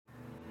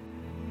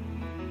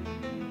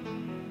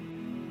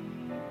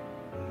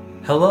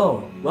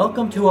Hello,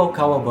 welcome to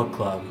Okawa Book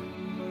Club.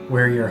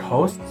 We're your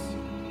hosts.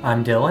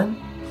 I'm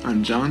Dylan,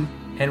 I'm John.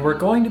 and we're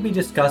going to be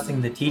discussing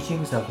the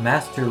teachings of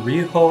Master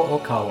Ryuho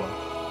Okawa.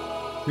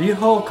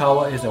 Ryuho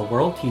Okawa is a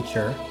world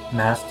teacher,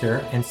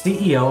 master, and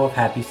CEO of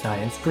Happy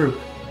Science Group.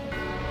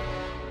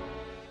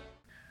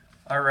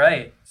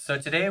 Alright, so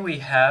today we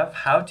have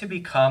How to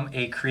Become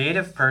a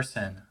Creative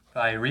Person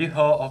by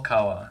Ryuho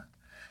Okawa.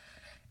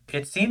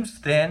 It seems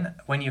thin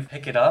when you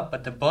pick it up,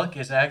 but the book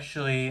is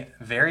actually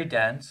very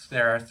dense.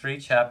 There are 3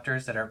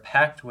 chapters that are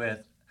packed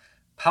with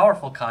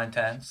powerful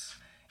contents,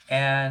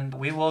 and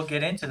we will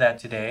get into that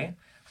today.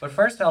 But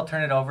first, I'll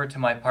turn it over to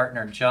my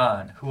partner,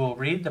 John, who will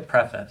read the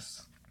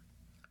preface.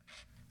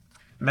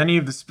 Many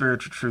of the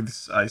spiritual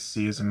truths I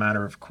see as a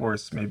matter of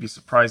course may be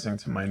surprising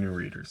to my new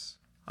readers.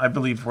 I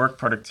believe work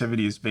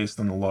productivity is based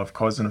on the law of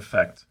cause and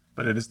effect,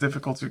 but it is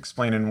difficult to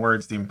explain in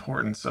words the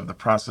importance of the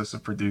process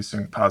of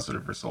producing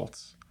positive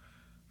results.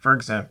 For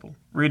example,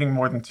 reading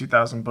more than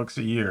 2,000 books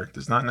a year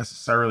does not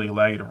necessarily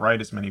allow you to write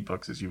as many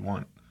books as you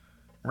want.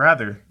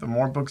 Rather, the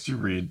more books you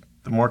read,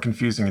 the more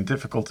confusing and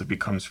difficult it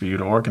becomes for you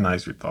to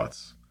organize your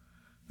thoughts.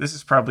 This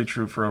is probably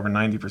true for over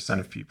 90%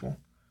 of people.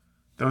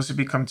 Those who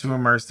become too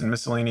immersed in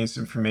miscellaneous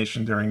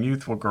information during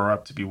youth will grow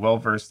up to be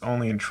well-versed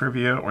only in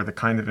trivia or the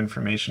kind of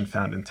information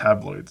found in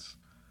tabloids.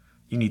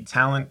 You need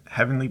talent,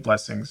 heavenly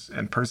blessings,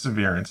 and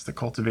perseverance to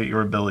cultivate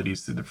your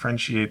abilities to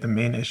differentiate the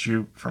main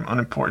issue from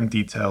unimportant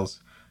details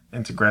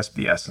and to grasp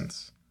the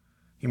essence.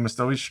 You must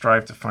always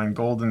strive to find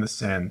gold in the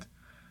sand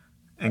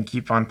and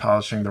keep on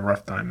polishing the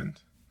rough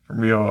diamond. From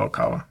Ryuho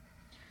Okawa.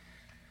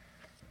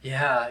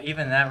 Yeah,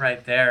 even that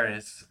right there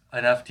is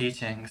enough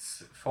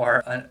teachings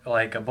for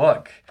a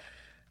book.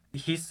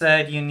 He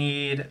said you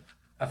need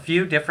a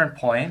few different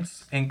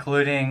points,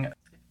 including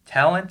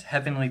talent,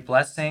 heavenly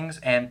blessings,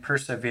 and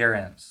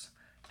perseverance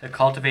to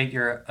cultivate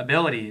your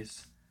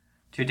abilities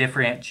to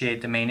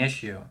differentiate the main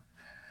issue.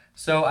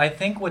 So I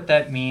think what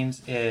that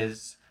means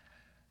is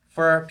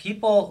for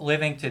people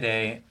living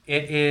today,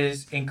 it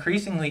is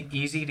increasingly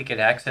easy to get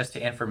access to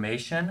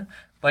information,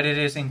 but it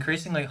is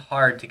increasingly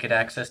hard to get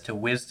access to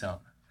wisdom.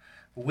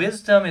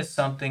 Wisdom is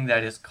something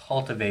that is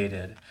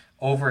cultivated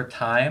over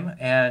time,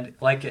 and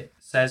like it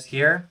says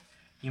here,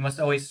 you must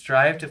always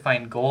strive to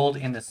find gold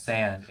in the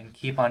sand and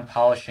keep on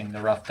polishing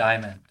the rough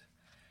diamond.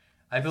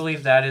 I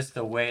believe that is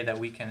the way that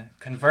we can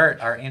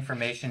convert our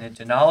information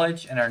into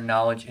knowledge and our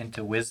knowledge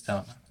into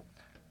wisdom.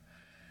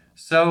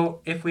 So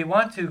if we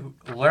want to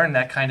learn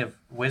that kind of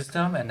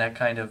wisdom and that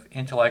kind of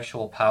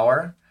intellectual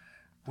power,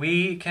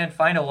 we can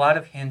find a lot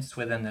of hints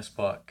within this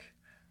book.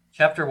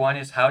 Chapter 1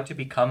 is how to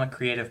become a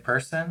creative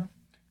person,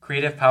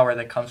 creative power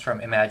that comes from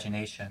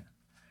imagination.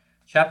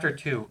 Chapter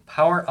 2,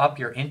 power up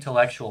your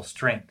intellectual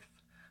strength,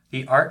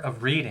 the art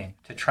of reading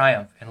to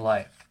triumph in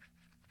life.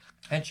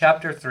 And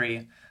Chapter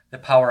 3, the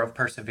power of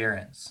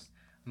perseverance,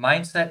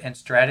 mindset and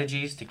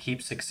strategies to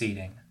keep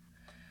succeeding.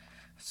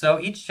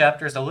 So each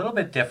chapter is a little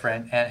bit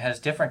different and has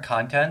different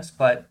contents,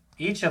 but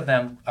each of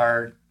them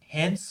are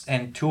hints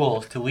and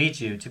tools to lead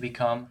you to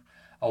become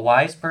a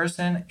wise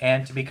person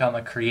and to become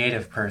a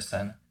creative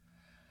person.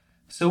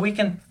 So we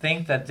can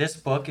think that this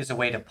book is a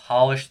way to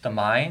polish the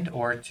mind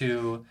or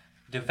to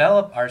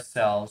develop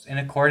ourselves in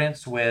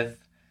accordance with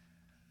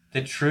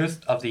the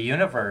truth of the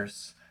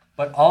universe,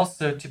 but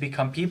also to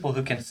become people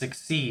who can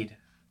succeed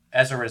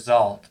as a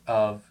result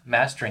of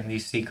mastering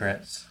these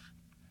secrets.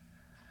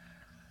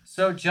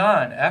 So,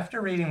 John,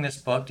 after reading this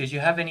book, did you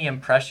have any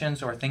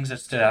impressions or things that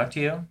stood out to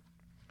you?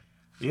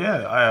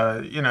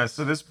 Yeah,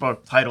 so this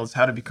book titled is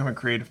How to Become a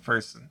Creative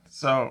Person.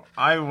 So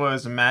I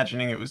was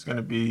imagining it was going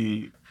to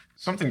be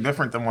something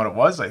different than what it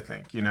was, I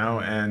think,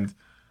 and,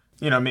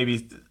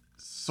 maybe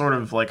sort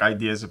of like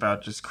ideas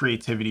about just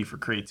creativity for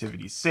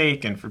creativity's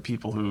sake and for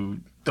people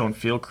who don't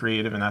feel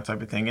creative and that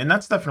type of thing. And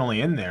that's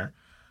definitely in there,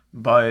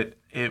 but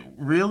it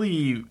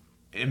really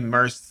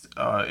immersed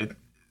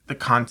the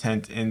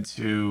content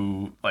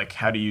into like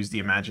how to use the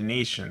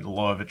imagination, the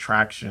law of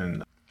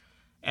attraction,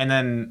 and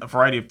then a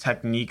variety of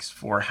techniques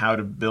for how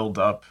to build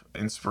up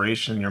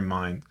inspiration in your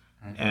mind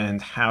and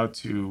how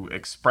to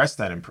express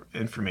that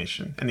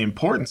information and the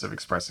importance of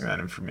expressing that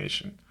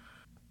information.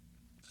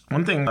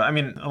 One thing,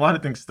 a lot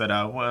of things stood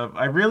out.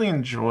 I really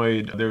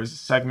enjoyed, there was a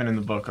segment in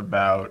the book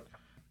about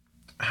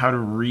how to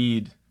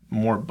read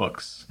more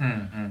books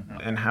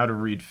and how to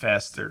read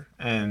faster.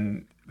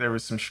 And there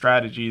was some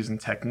strategies and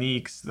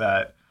techniques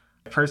that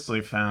I personally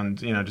found,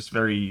 just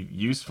very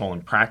useful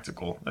and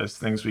practical as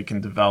things we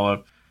can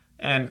develop,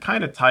 and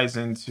kind of ties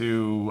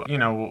into,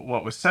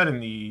 what was said in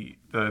the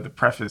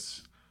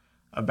preface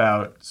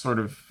about sort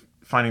of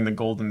finding the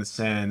gold in the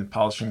sand,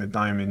 polishing the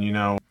diamond.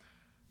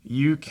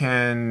 You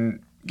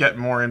can get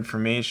more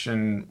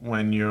information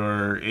when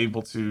you're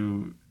able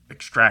to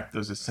extract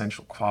those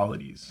essential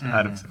qualities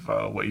out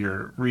of what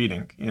you're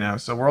reading,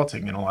 so we're all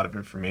taking in a lot of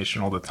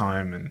information all the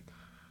time.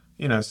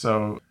 And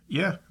so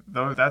yeah,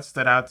 though that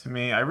stood out to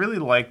me. I really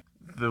liked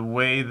the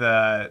way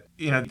that,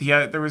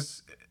 there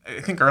was,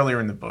 I think earlier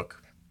in the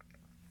book,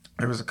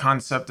 there was a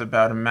concept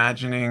about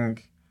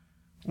imagining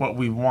what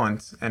we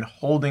want and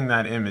holding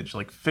that image,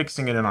 like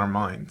fixing it in our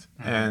mind,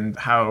 and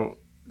how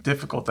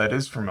difficult that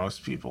is for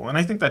most people. And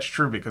I think that's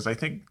true because I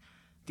think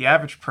the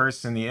average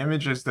person, the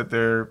images that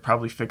they're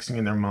probably fixing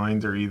in their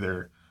mind are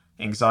either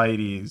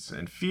anxieties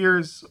and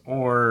fears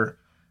or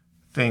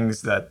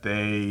things that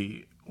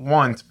they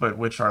want but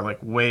which are like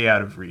way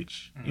out of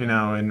reach,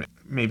 and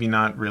maybe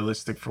not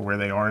realistic for where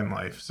they are in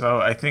life. So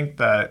I think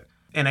that,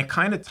 and it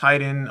kind of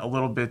tied in a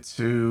little bit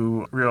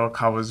to Ryo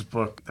Okawa's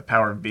book The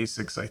Power of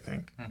Basics, I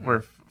think.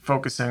 We're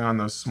focusing on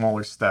those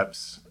smaller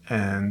steps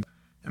and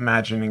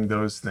imagining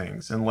those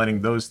things and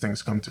letting those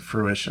things come to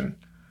fruition.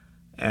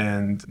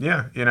 And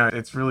yeah,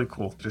 it's really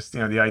cool, just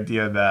the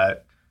idea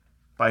that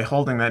by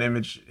holding that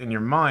image in your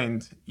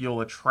mind,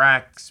 you'll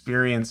attract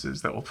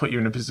experiences that will put you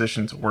in a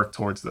position to work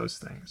towards those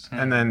things.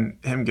 And then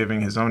him giving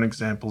his own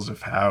examples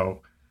of how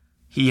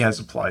he has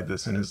applied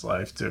this in his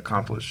life to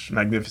accomplish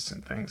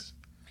magnificent things.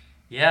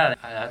 Yeah,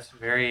 that's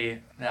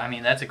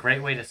a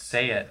great way to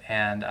say it,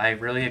 and I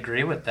really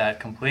agree with that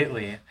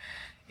completely.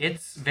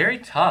 It's very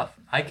tough.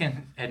 I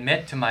can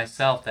admit to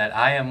myself that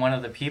I am one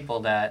of the people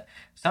that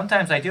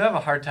sometimes I do have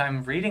a hard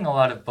time reading a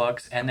lot of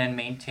books and then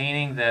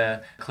maintaining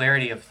the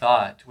clarity of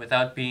thought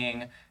without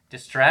being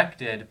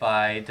distracted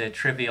by the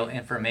trivial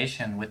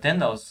information within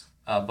those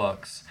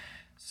books.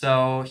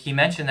 So he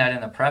mentioned that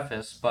in the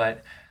preface,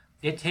 but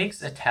it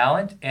takes a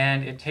talent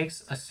and it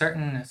takes a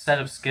certain set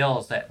of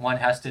skills that one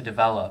has to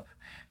develop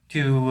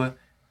to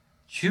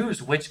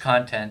choose which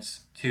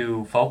contents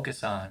to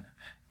focus on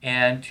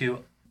and to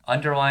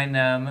underline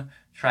them,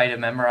 try to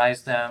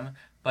memorize them,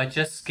 but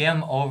just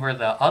skim over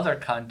the other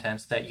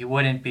contents that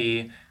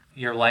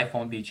your life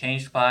won't be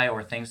changed by,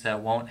 or things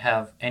that won't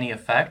have any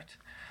effect.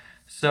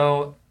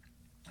 So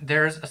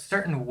there's a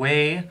certain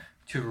way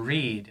to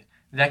read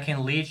that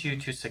can lead you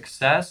to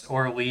success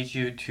or lead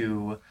you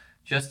to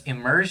just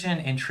immersion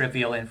in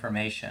trivial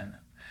information.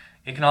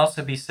 It can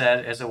also be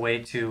said as a way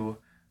to,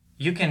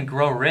 you can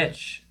grow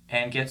rich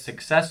and get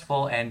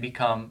successful and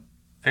become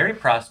very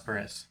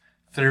prosperous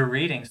through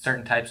reading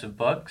certain types of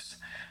books.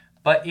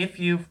 But if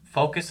you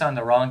focus on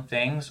the wrong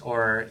things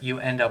or you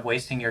end up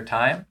wasting your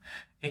time,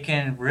 it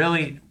can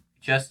really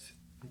just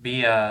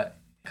be a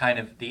kind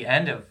of the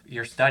end of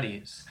your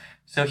studies.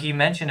 So he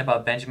mentioned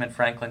about Benjamin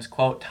Franklin's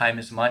quote, "Time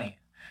is money."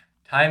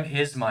 Time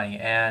is money,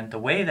 and the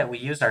way that we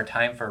use our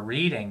time for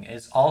reading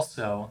is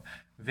also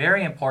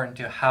very important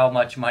to how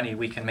much money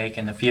we can make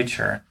in the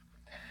future.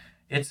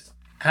 It's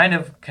kind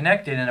of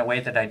connected in a way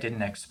that I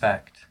didn't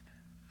expect.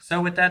 So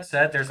with that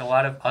said, there's a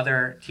lot of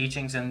other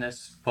teachings in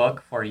this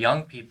book for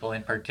young people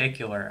in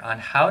particular on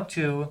how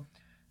to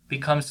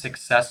become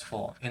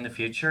successful in the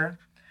future,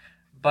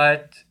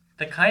 but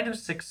the kind of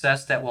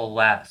success that will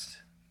last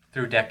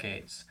through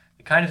decades,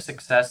 the kind of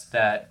success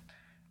that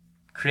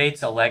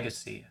creates a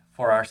legacy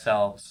for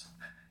ourselves.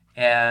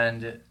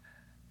 And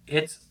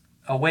it's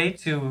a way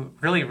to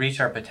really reach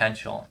our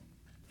potential.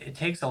 It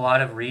takes a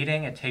lot of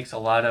reading, it takes a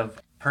lot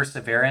of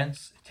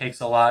perseverance, it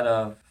takes a lot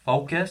of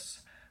focus,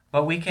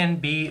 but we can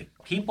be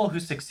people who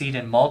succeed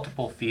in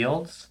multiple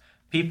fields,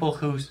 people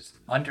who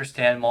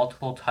understand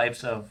multiple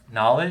types of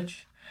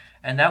knowledge,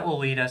 and that will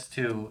lead us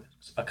to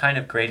a kind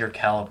of greater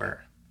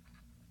caliber.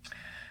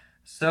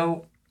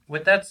 So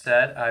with that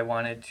said, I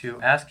wanted to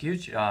ask you,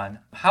 John,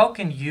 how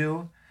can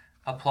you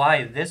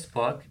apply this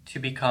book to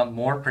become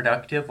more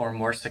productive or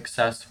more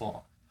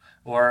successful?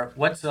 Or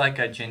what's like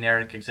a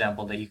generic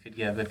example that you could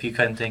give if you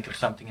couldn't think of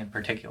something in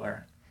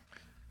particular?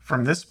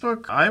 From this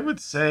book, I would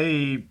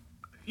say,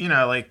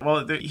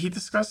 he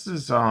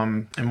discusses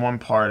in one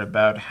part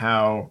about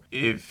how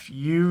if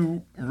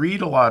you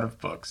read a lot of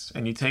books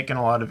and you take in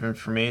a lot of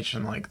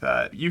information like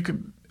that, you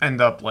could end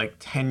up like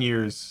 10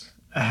 years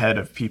ahead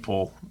of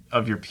people,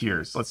 of your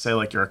peers. Let's say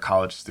like you're a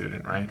college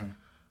student, right? Mm-hmm.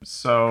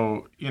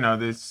 So,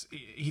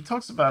 he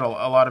talks about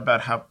a lot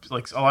about how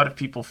like a lot of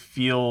people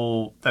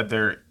feel that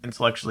they're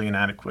intellectually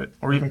inadequate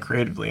or even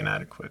creatively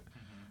inadequate.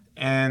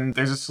 And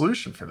there's a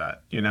solution for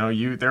that.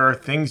 There are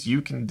things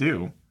you can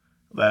do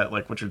that,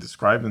 like what you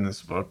described in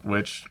this book,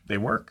 which they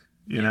work.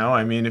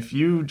 If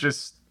you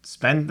just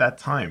spend that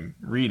time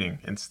reading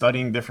and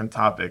studying different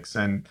topics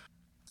and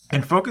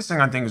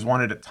focusing on things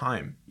one at a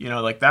time,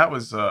 that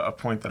was a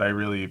point that I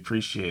really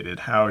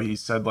appreciated, how he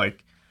said,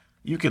 like,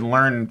 you can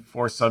learn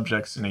 4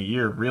 subjects in a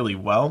year really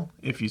well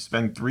if you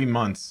spend 3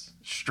 months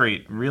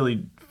straight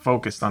really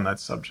focused on that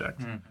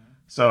subject. Mm-hmm.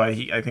 So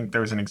I think there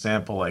was an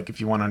example, like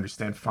if you want to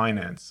understand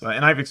finance,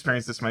 and I've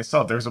experienced this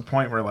myself, there was a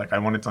point where like I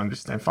wanted to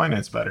understand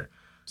finance better.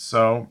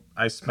 So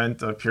I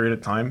spent a period of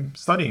time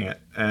studying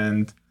it,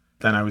 and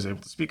then I was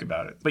able to speak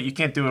about it. But you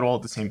can't do it all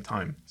at the same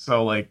time.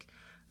 So like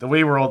the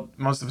way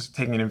most of us are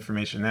taking in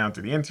information now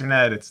through the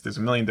internet, there's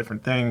a million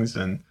different things.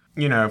 And,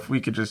 if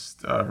we could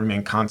just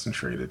remain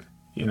concentrated,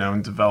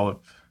 and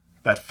develop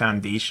that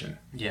foundation.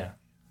 Yeah.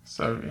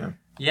 So, yeah.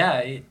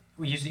 Yeah,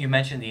 you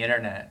mentioned the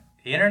internet.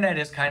 The internet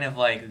is kind of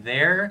like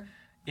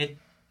it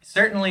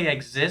certainly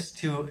exists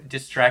to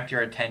distract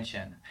your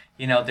attention.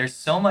 There's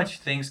so much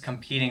things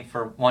competing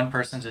for one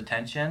person's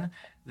attention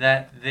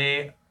that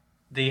the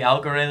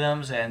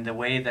algorithms and the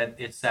way that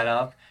it's set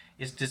up,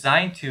 is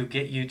designed to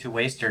get you to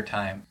waste your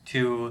time,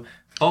 to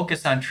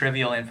focus on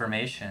trivial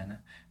information,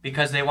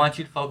 because they want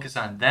you to focus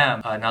on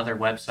them, another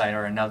website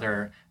or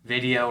another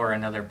video or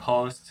another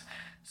post.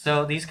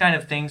 So these kind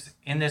of things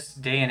in this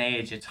day and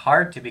age, it's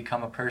hard to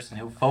become a person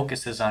who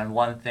focuses on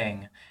one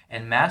thing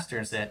and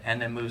masters it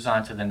and then moves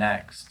on to the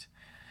next.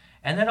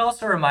 And that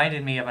also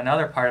reminded me of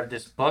another part of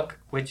this book,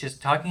 which is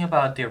talking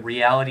about the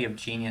reality of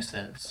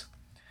geniuses.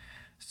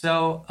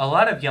 So a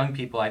lot of young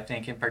people, I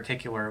think in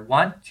particular,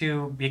 want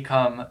to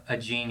become a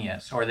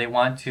genius, or they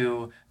want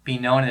to be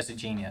known as a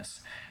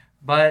genius.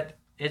 But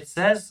it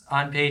says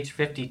on page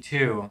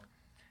 52,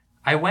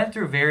 I went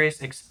through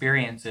various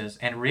experiences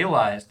and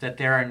realized that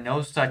there are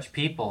no such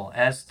people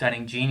as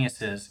stunning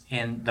geniuses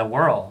in the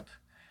world.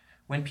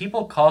 When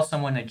people call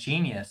someone a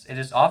genius, it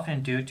is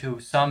often due to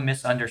some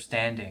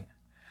misunderstanding.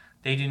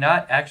 They do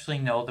not actually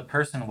know the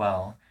person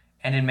well,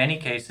 and in many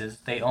cases,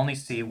 they only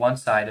see one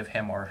side of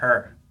him or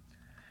her.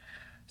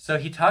 So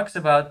he talks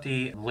about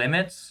the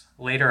limits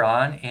later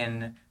on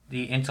in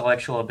the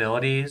intellectual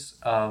abilities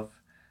of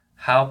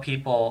how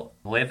people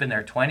live in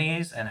their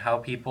 20s and how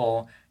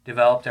people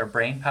develop their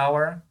brain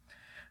power.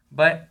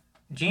 But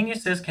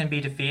geniuses can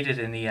be defeated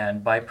in the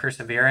end by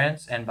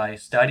perseverance and by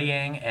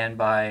studying and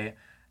by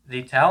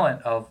the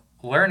talent of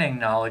learning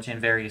knowledge in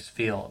various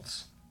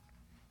fields.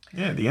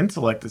 Yeah, the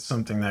intellect is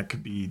something that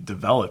could be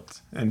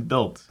developed and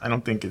built. I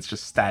don't think it's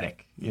just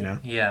static, you know?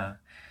 Yeah.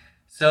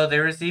 So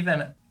there is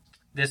even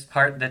this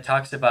part that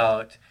talks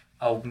about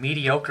a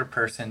mediocre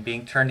person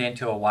being turned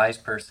into a wise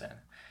person.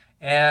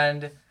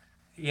 And,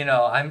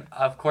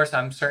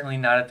 I'm certainly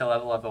not at the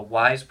level of a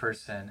wise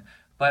person,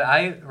 but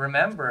I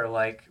remember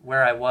like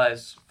where I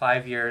was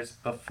 5 years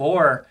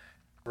before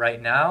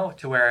right now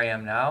to where I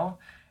am now.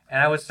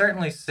 And I would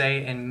certainly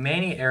say in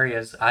many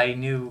areas, I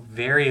knew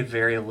very,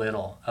 very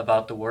little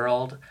about the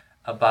world,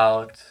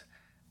 about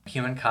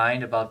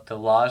humankind, about the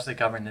laws that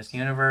govern this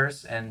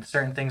universe, and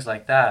certain things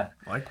like that.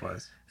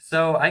 Likewise.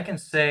 So I can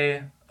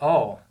say,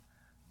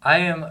 I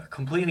am a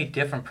completely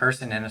different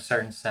person in a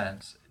certain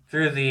sense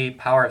through the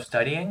power of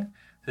studying,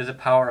 through the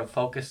power of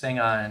focusing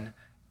on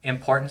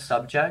important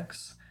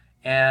subjects.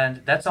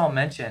 And that's all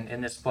mentioned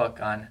in this book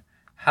on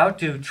how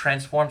to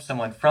transform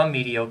someone from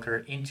mediocre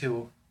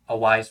into a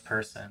wise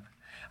person.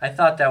 I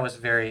thought that was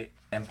very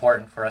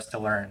important for us to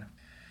learn.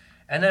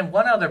 And then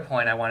one other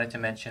point I wanted to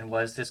mention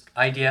was this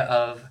idea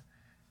of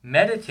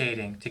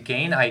meditating to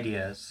gain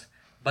ideas,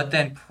 but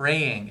then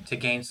praying to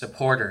gain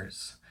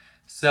supporters.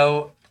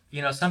 So,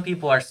 some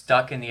people are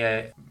stuck in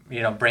the,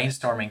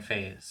 brainstorming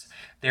phase.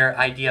 They're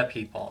idea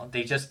people.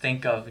 They just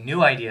think of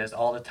new ideas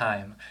all the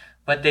time,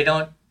 but they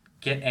don't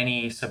get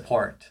any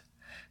support.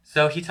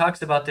 So he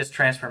talks about this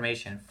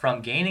transformation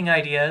from gaining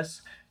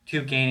ideas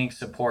to gaining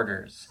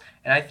supporters.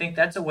 And I think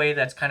that's a way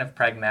that's kind of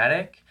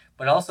pragmatic,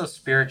 but also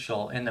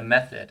spiritual in the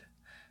method.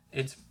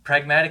 It's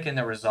pragmatic in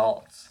the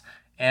results.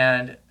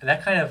 And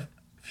that kind of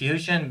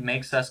fusion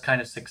makes us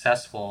kind of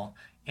successful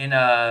in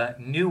a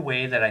new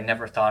way that I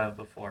never thought of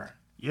before.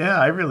 Yeah,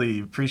 I really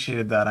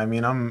appreciated that. I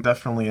mean, I'm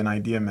definitely an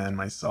idea man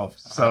myself.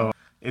 So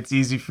it's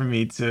easy for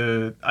me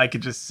I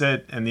could just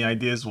sit and the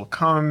ideas will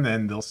come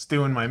and they'll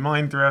stew in my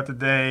mind throughout the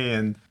day.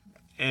 And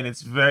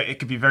it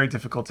could be very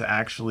difficult to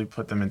actually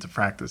put them into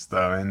practice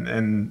though.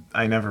 And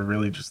I never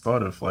really just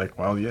thought of like,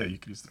 well, yeah, you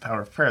could use the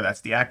power of prayer.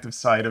 That's the active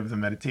side of the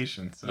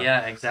meditation. So,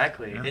 yeah,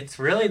 exactly. Yeah. It's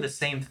really the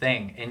same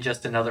thing in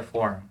just another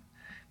form.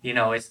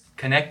 It's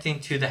connecting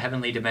to the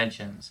heavenly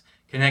dimensions,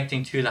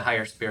 connecting to the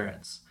higher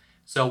spirits.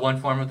 So one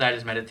form of that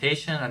is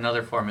meditation,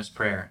 another form is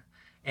prayer.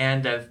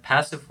 And the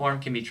passive form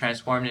can be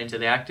transformed into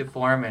the active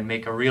form and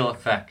make a real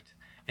effect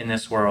in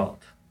this world.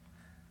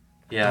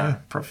 Yeah.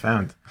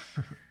 Profound.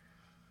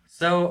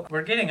 So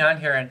we're getting on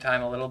here in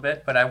time a little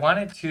bit, but I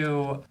wanted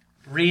to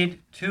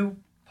read two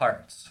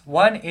parts.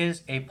 One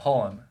is a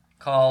poem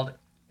called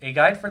A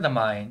Guide for the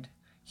Mind,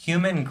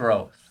 Human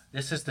Growth.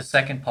 This is the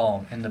second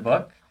poem in the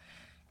book.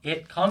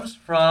 It comes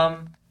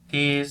from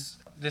this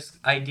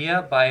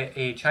idea by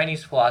a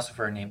Chinese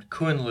philosopher named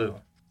Kun Lu,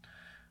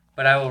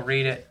 but I will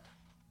read it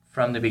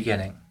from the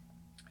beginning.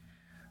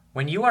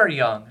 When you are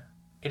young,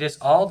 it is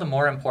all the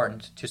more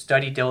important to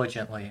study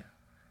diligently,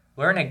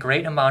 learn a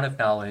great amount of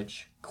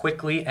knowledge,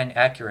 quickly and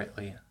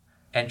accurately,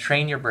 and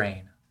train your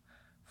brain.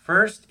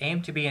 First,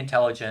 aim to be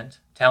intelligent,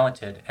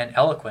 talented, and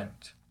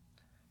eloquent.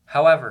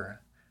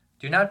 However,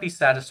 do not be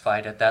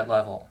satisfied at that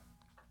level.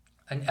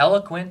 An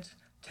eloquent,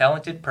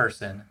 talented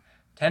person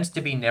tends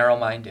to be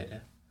narrow-minded.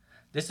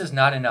 This is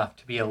not enough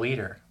to be a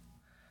leader.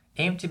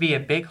 Aim to be a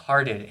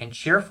big-hearted and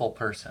cheerful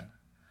person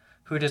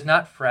who does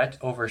not fret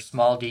over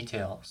small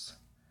details.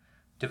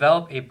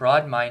 Develop a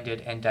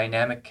broad-minded and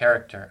dynamic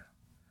character.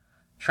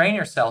 Train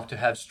yourself to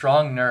have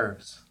strong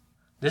nerves.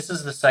 This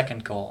is the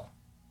second goal.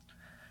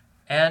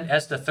 And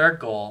as the third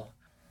goal,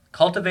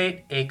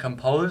 cultivate a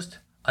composed,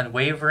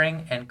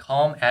 unwavering, and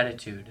calm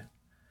attitude,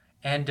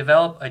 and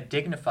develop a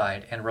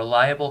dignified and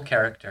reliable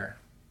character.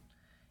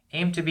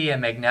 Aim to be a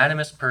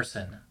magnanimous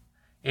person,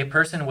 a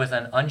person with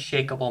an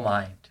unshakable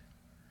mind.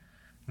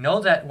 Know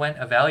that when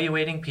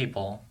evaluating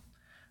people,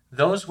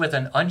 those with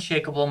an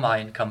unshakable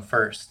mind come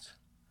first.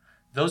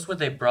 Those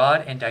with a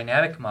broad and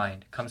dynamic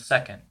mind come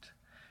second,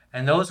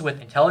 and those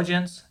with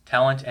intelligence,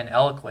 talent, and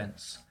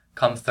eloquence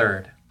come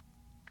third.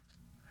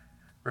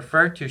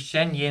 Refer to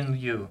Shen Yin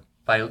Liu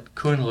by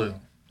Kun Lu.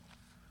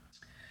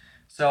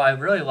 So I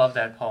really love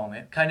that poem.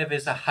 It kind of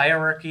is a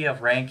hierarchy of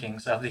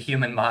rankings of the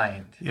human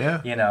mind.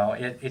 Yeah. You know,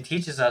 it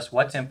teaches us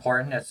what's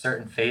important at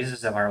certain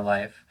phases of our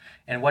life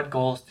and what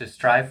goals to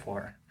strive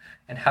for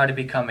and how to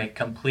become a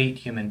complete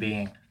human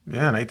being.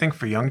 Yeah, and I think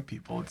for young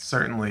people, it's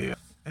certainly,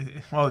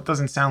 well, it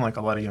doesn't sound like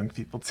a lot of young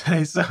people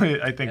today, so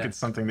I think Yeah. it's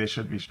something they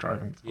should be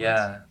striving towards.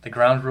 Yeah, the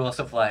ground rules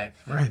of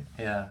life. Right.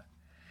 Yeah.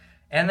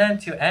 And then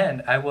to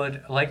end, I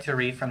would like to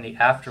read from the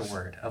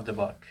afterword of the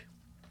book.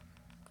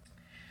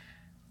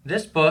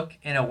 This book,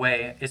 in a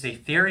way, is a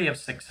theory of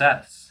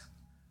success,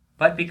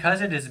 but because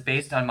it is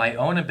based on my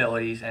own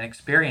abilities and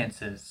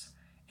experiences,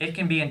 it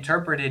can be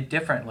interpreted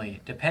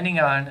differently depending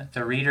on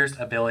the reader's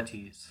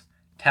abilities,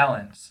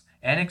 talents,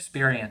 and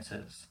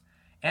experiences,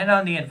 and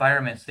on the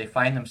environments they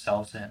find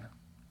themselves in.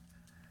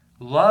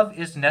 Love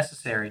is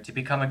necessary to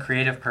become a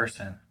creative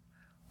person.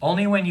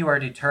 Only when you are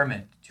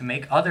determined to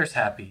make others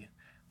happy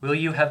will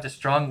you have the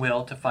strong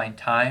will to find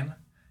time,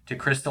 to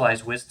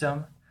crystallize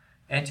wisdom,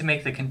 and to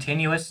make the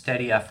continuous,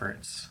 steady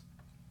efforts.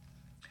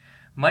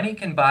 Money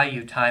can buy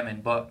you time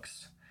and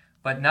books,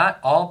 but not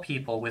all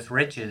people with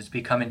riches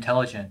become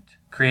intelligent,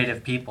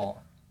 creative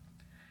people.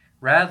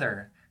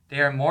 Rather,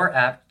 they are more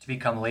apt to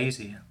become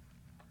lazy.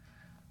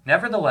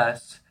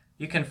 Nevertheless,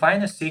 you can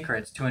find the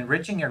secrets to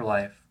enriching your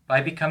life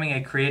by becoming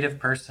a creative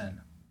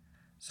person.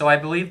 So I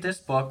believe this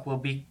book will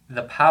be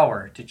the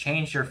power to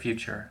change your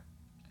future.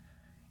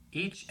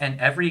 Each and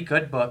every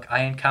good book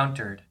I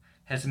encountered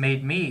has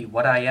made me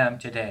what I am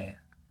today.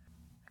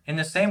 In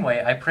the same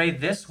way, I pray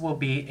this will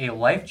be a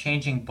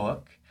life-changing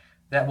book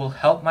that will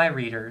help my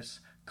readers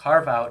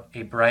carve out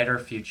a brighter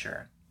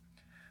future.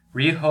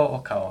 Riho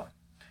Okawa,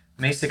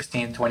 May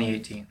 16,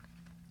 2018.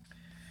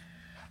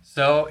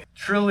 So,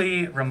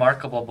 truly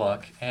remarkable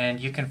book, and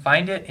you can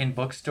find it in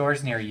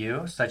bookstores near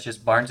you, such as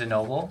Barnes &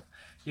 Noble.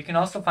 You can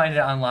also find it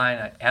online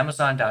at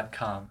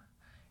Amazon.com.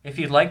 If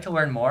you'd like to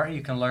learn more,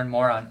 you can learn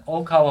more on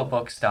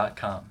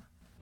okawabooks.com.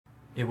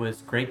 It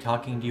was great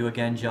talking to you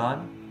again,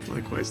 John.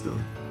 Likewise,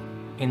 Dylan.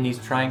 In these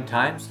trying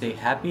times, stay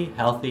happy,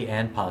 healthy,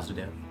 and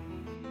positive.